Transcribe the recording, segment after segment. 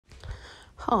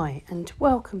Hi and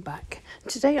welcome back.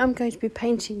 Today I'm going to be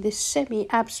painting this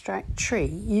semi-abstract tree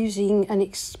using an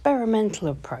experimental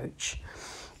approach.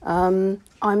 I'm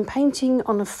painting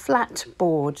on a flat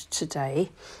board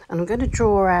today and I'm going to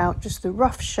draw out just the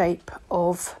rough shape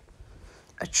of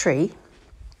a tree,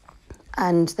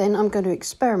 and then I'm going to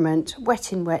experiment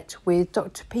wet in wet with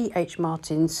Dr PH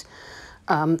Martins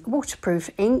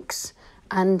waterproof inks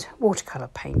and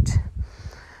watercolour paint.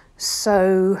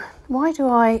 So why do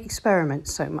I experiment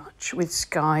so much with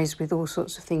skies, with all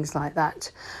sorts of things like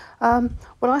that?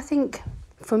 Well, I think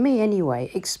for me anyway,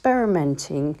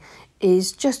 experimenting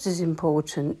is just as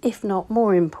important, if not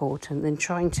more important, than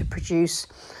trying to produce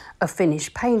a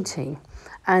finished painting.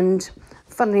 And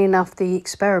funnily enough, the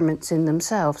experiments in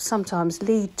themselves sometimes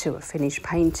lead to a finished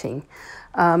painting,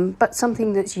 but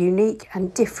something that's unique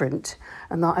and different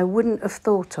and that I wouldn't have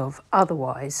thought of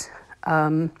otherwise.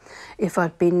 If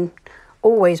I'd been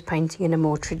always painting in a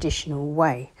more traditional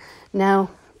way. Now,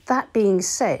 that being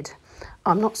said,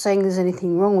 I'm not saying there's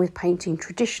anything wrong with painting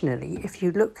traditionally. If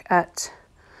you look at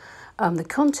the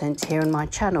content here on my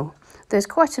channel, there's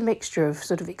quite a mixture of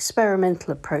sort of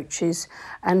experimental approaches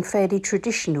and fairly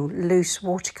traditional loose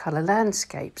watercolour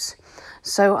landscapes.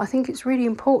 So I think it's really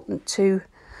important to,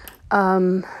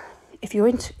 if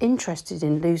you're interested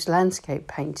in loose landscape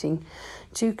painting,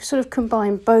 to sort of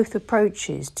combine both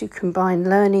approaches, to combine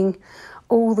learning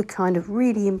all the kind of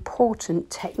really important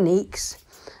techniques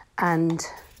and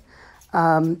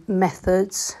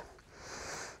methods,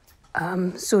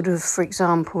 sort of, for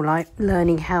example, like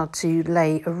learning how to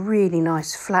lay a really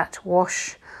nice flat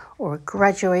wash or a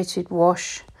graduated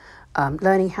wash,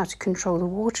 learning how to control the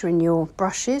water in your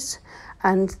brushes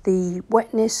and the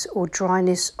wetness or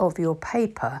dryness of your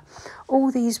paper. All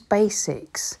these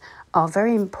basics are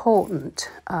very important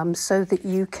so that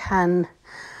you can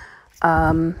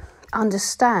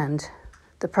understand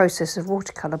the process of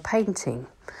watercolour painting.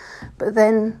 But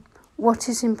then what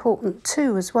is important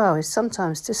too as well is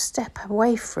sometimes to step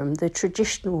away from the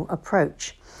traditional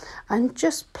approach and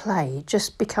just play,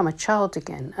 just become a child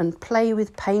again and play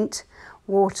with paint,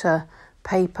 water,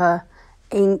 paper,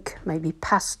 ink, maybe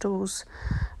pastels,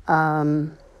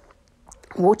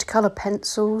 watercolour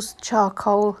pencils,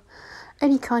 charcoal,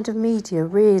 any kind of media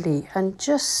really, and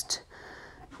just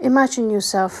imagine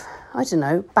yourself, I don't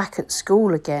know, back at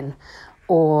school again,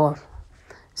 or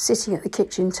sitting at the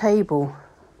kitchen table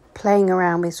playing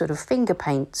around with sort of finger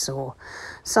paints or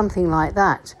something like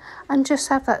that, and just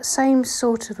have that same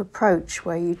sort of approach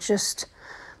where you just,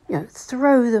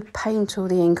 throw the paint or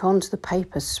the ink onto the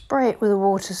paper, spray it with a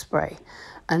water spray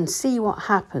and see what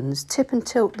happens, tip and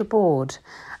tilt the board,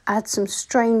 add some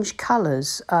strange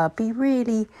colours, be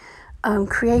really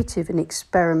creative and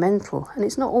experimental. And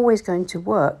it's not always going to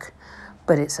work,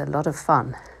 but it's a lot of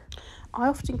fun. I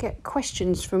often get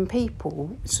questions from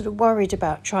people sort of worried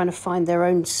about trying to find their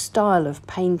own style of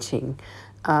painting,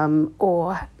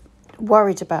 or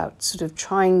worried about sort of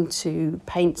trying to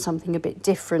paint something a bit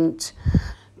different.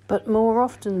 But more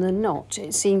often than not,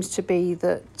 it seems to be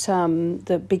that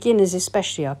the beginners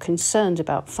especially are concerned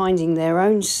about finding their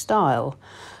own style,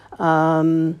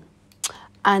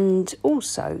 and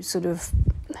also sort of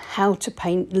how to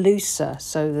paint looser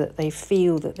so that they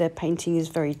feel that their painting is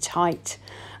very tight,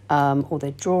 or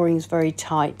their drawing is very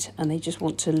tight and they just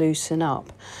want to loosen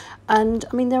up. And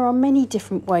I mean, there are many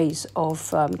different ways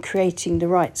of creating the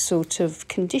right sort of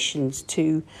conditions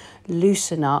to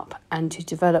loosen up and to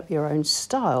develop your own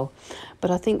style.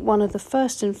 But I think one of the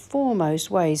first and foremost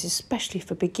ways, especially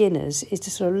for beginners, is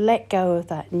to sort of let go of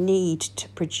that need to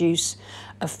produce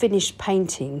a finished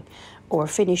painting or a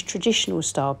finished traditional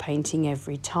style painting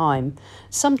every time.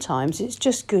 Sometimes it's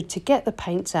just good to get the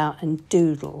paints out and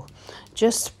doodle,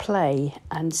 just play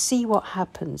and see what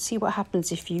happens. See what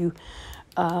happens if you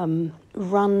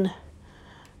run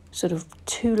sort of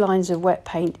two lines of wet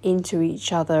paint into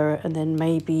each other and then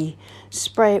maybe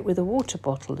spray it with a water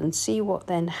bottle and see what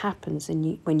then happens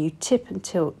when you tip and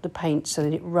tilt the paint so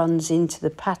that it runs into the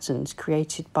patterns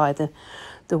created by the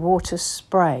water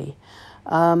spray.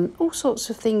 All sorts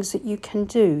of things that you can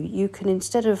do. You can,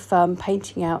 instead of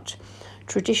painting out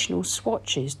traditional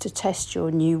swatches to test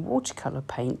your new watercolour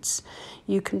paints,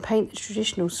 you can paint the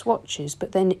traditional swatches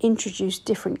but then introduce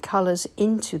different colours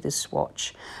into the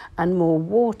swatch and more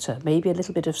water, maybe a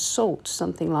little bit of salt,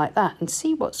 something like that, and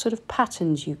see what sort of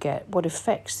patterns you get, what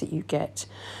effects that you get,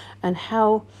 and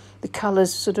how the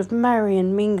colours sort of marry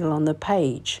and mingle on the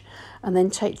page. And then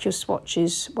take your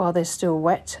swatches while they're still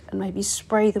wet and maybe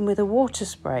spray them with a water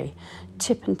spray,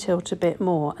 tip and tilt a bit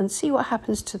more and see what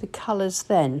happens to the colours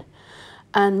then.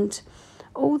 And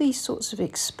all these sorts of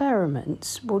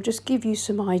experiments will just give you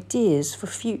some ideas for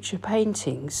future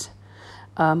paintings.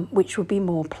 which will be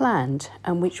more planned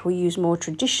and which will use more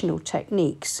traditional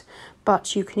techniques.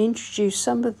 But you can introduce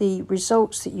some of the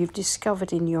results that you've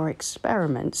discovered in your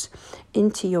experiments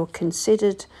into your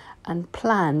considered and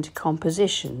planned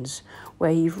compositions, where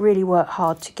you've really worked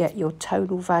hard to get your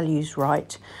tonal values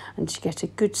right and to get a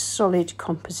good solid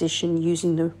composition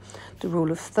using the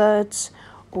rule of thirds,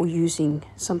 or using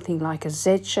something like a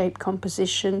Z-shaped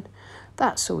composition,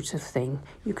 that sort of thing.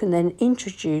 You can then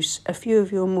introduce a few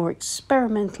of your more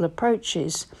experimental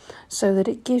approaches so that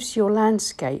it gives your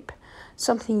landscape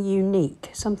something unique,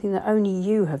 something that only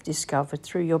you have discovered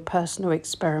through your personal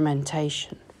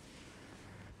experimentation.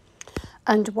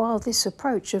 And while this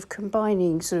approach of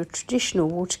combining sort of traditional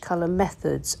watercolour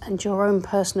methods and your own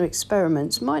personal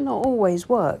experiments might not always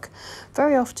work,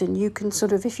 very often you can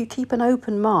sort of, if you keep an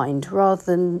open mind rather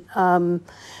than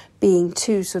being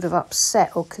too sort of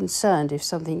upset or concerned if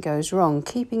something goes wrong,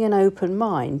 keeping an open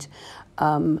mind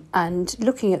and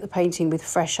looking at the painting with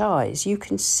fresh eyes, you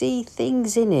can see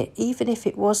things in it. Even if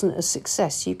it wasn't a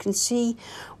success, you can see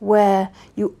where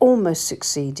you almost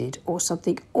succeeded or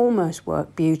something almost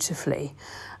worked beautifully.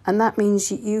 And that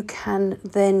means you can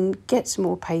then get some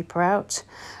more paper out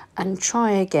and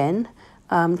try again,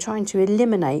 trying to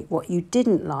eliminate what you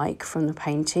didn't like from the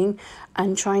painting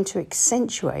and trying to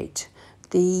accentuate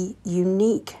the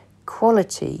unique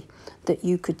quality that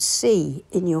you could see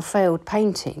in your failed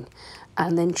painting,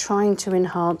 and then trying to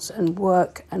enhance and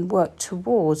work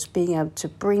towards being able to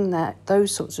bring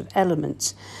those sorts of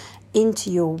elements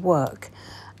into your work.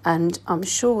 And I'm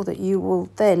sure that you will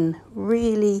then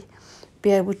really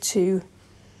be able to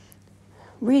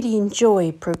really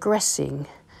enjoy progressing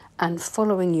and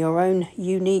following your own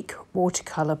unique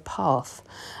watercolour path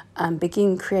and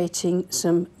begin creating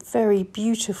some very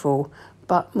beautiful,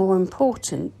 but more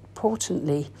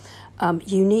importantly,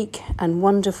 unique and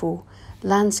wonderful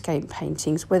landscape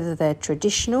paintings, whether they're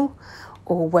traditional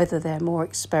or whether they're more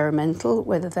experimental,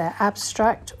 whether they're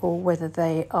abstract or whether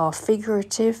they are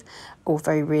figurative or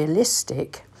very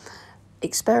realistic.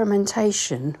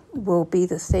 Experimentation will be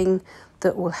the thing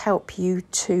that will help you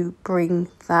to bring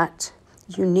that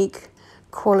unique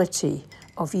quality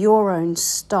of your own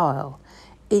style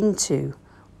into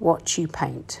what you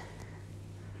paint.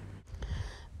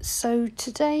 So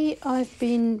today I've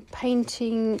been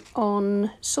painting on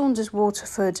Saunders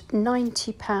Waterford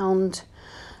 £90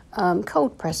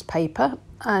 cold press paper,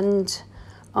 and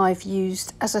I've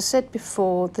used, as I said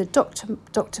before, the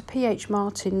Dr PH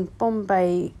Martins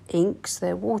Bombay inks.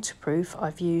 They're waterproof.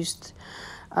 I've used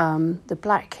the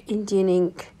black Indian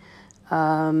ink,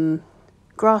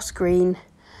 grass green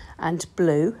and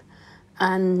blue,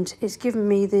 and it's given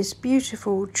me this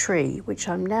beautiful tree which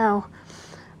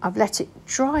I've let it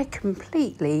dry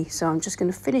completely, so I'm just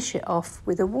going to finish it off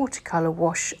with a watercolour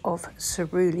wash of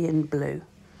cerulean blue.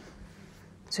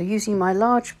 So using my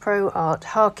large Pro Art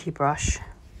Harky brush,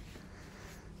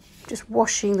 just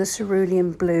washing the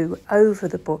cerulean blue over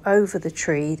the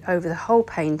tree, over the whole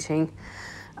painting,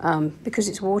 because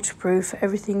it's waterproof,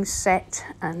 everything's set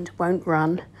and won't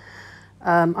run.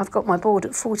 I've got my board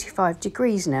at 45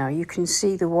 degrees now. You can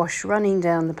see the wash running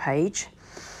down the page.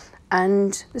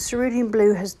 And the cerulean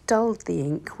blue has dulled the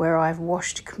ink where I've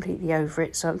washed completely over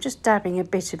it, so I'm just dabbing a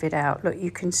bit of it out. Look,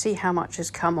 you can see how much has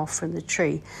come off from the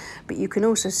tree, but you can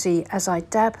also see as I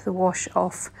dab the wash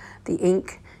off, the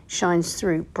ink shines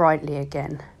through brightly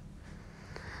again.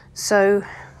 So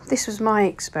this was my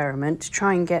experiment, to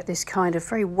try and get this kind of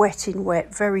very wet in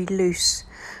wet, very loose,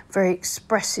 very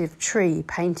expressive tree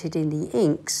painted in the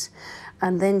inks,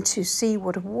 and then to see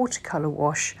what a watercolour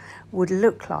wash would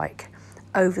look like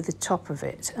over the top of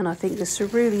it. And I think the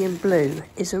cerulean blue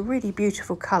is a really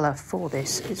beautiful colour for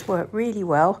this. It's worked really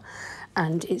well,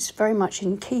 and it's very much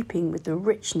in keeping with the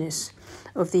richness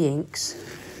of the inks.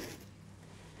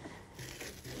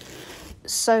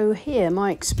 So here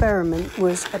my experiment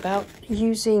was about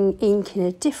using ink in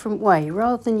a different way.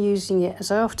 Rather than using it,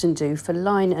 as I often do, for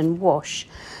line and wash,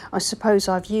 I suppose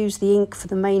I've used the ink for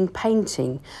the main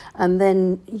painting and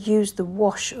then used the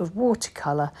wash of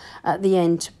watercolour at the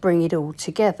end to bring it all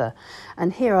together.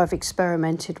 And here I've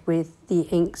experimented with the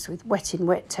inks with wet in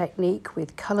wet technique,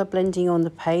 with colour blending on the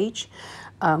page,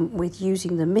 with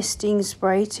using the misting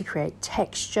spray to create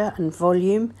texture and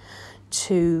volume,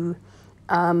 to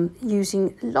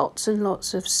using lots and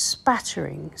lots of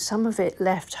spattering, some of it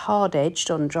left hard-edged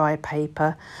on dry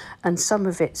paper and some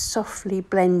of it softly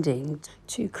blending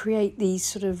to create these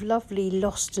sort of lovely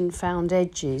lost and found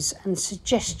edges and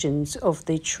suggestions of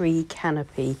the tree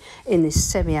canopy in this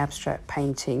semi-abstract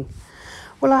painting.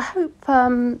 Well, I hope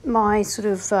my sort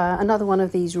of another one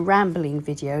of these rambling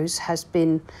videos has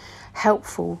been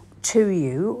helpful to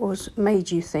you or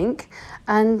made you think,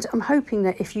 and I'm hoping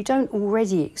that if you don't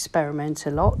already experiment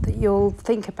a lot, that you'll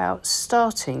think about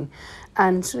starting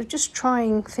and sort of just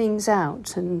trying things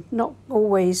out and not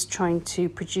always trying to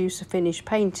produce a finished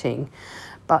painting,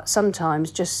 but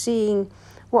sometimes just seeing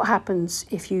what happens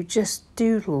if you just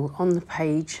doodle on the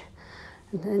page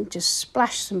and then just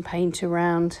splash some paint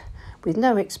around with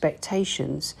no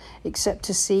expectations except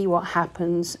to see what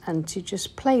happens and to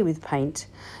just play with paint,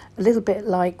 a little bit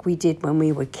like we did when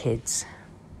we were kids.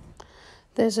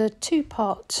 There's a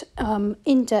two-part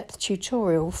in-depth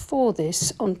tutorial for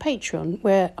this on Patreon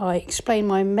where I explain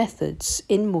my methods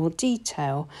in more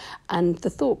detail and the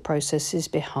thought processes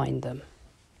behind them.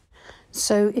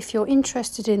 So if you're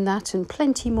interested in that and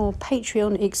plenty more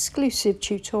Patreon exclusive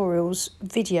tutorials,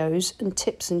 videos and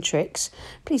tips and tricks,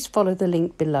 please follow the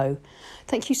link below.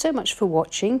 Thank you so much for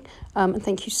watching, and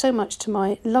thank you so much to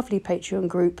my lovely Patreon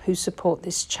group who support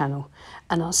this channel.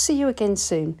 And I'll see you again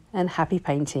soon, and happy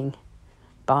painting.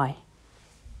 Bye.